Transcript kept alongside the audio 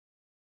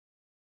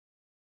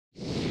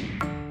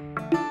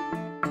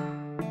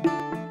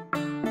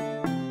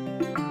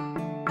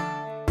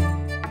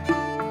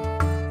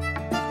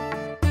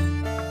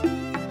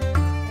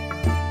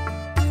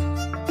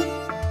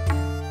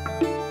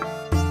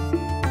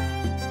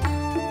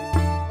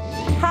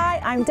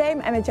I'm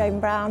Dame Emma Jane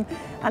Brown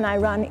and I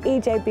run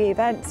EJB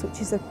Events, which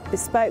is a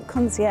bespoke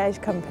concierge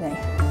company.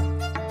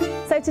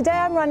 So today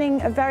I'm running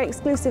a very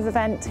exclusive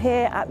event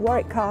here at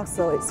Warwick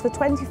Castle. It's for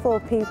 24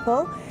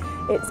 people.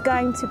 It's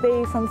going to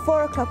be from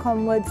 4 o'clock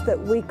onwards that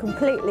we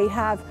completely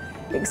have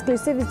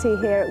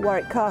exclusivity here at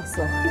Warwick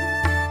Castle.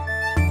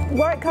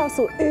 Warwick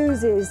Castle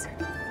oozes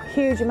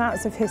huge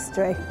amounts of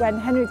history. When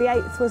Henry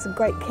VIII was a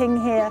great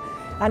king here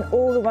and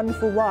all the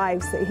wonderful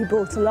wives that he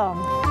brought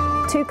along.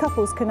 2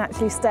 couples can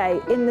actually stay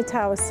in the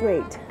Tower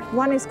Suite.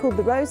 One is called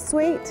the Rose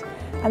Suite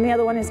and the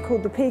other one is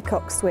called the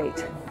Peacock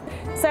Suite.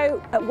 So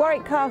at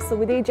Warwick Castle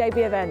with EJB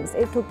Events,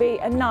 it will be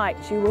a night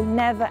you will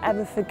never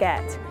ever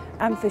forget,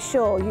 and for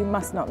sure you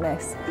must not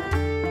miss.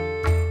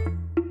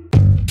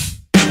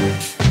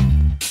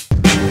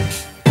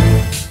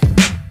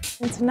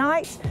 And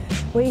tonight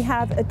we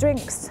have a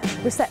drinks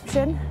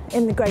reception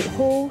in the Great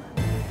Hall.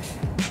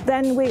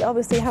 Then we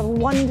obviously have a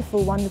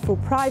wonderful, wonderful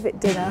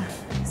private dinner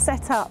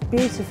set up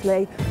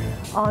beautifully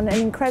on an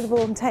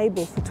incredible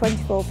table for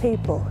 24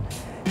 people.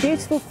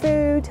 Beautiful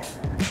food,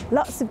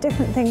 lots of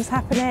different things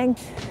happening,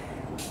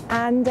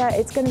 and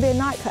it's going to be a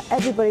night for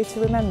everybody to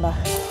remember.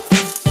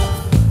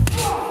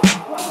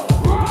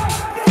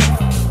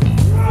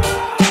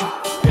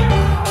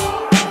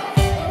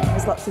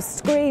 There's lots of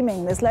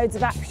screaming, there's loads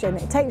of action.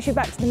 It takes you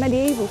back to the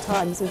medieval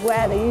times of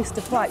where they used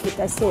to fight with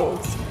their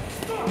swords.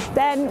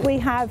 Then we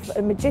have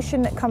a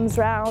magician that comes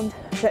round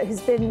that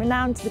has been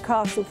renowned to the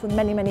castle for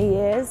many, many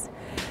years.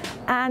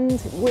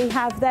 And we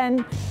have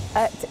then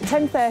at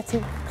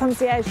 10:30,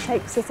 concierge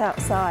takes us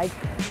outside,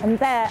 and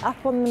there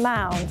up on the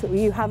mound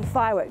you have a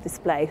firework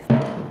display.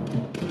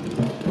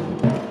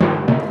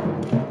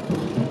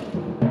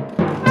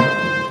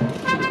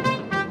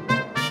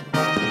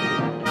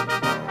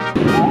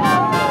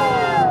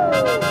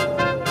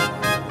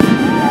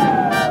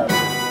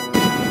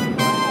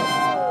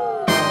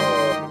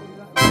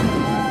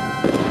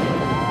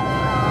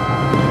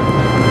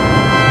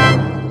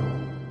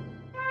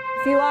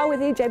 If you are with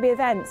EJB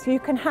Events, you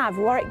can have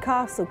Warwick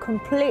Castle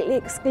completely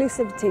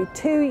exclusivity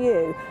to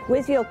you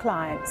with your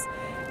clients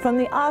from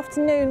the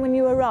afternoon when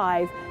you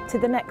arrive to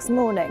the next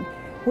morning.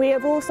 We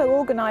have also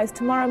organised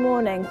tomorrow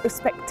morning a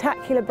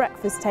spectacular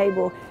breakfast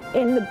table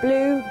in the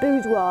blue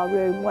boudoir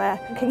room where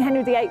King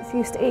Henry VIII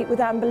used to eat with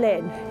Anne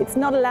Boleyn. It's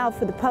not allowed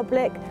for the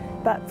public,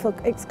 but for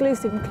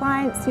exclusive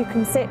clients you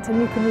can sit and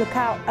you can look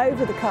out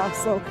over the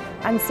castle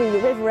and see the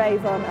River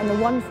Avon and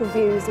the wonderful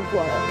views of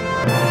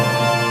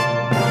Warwick.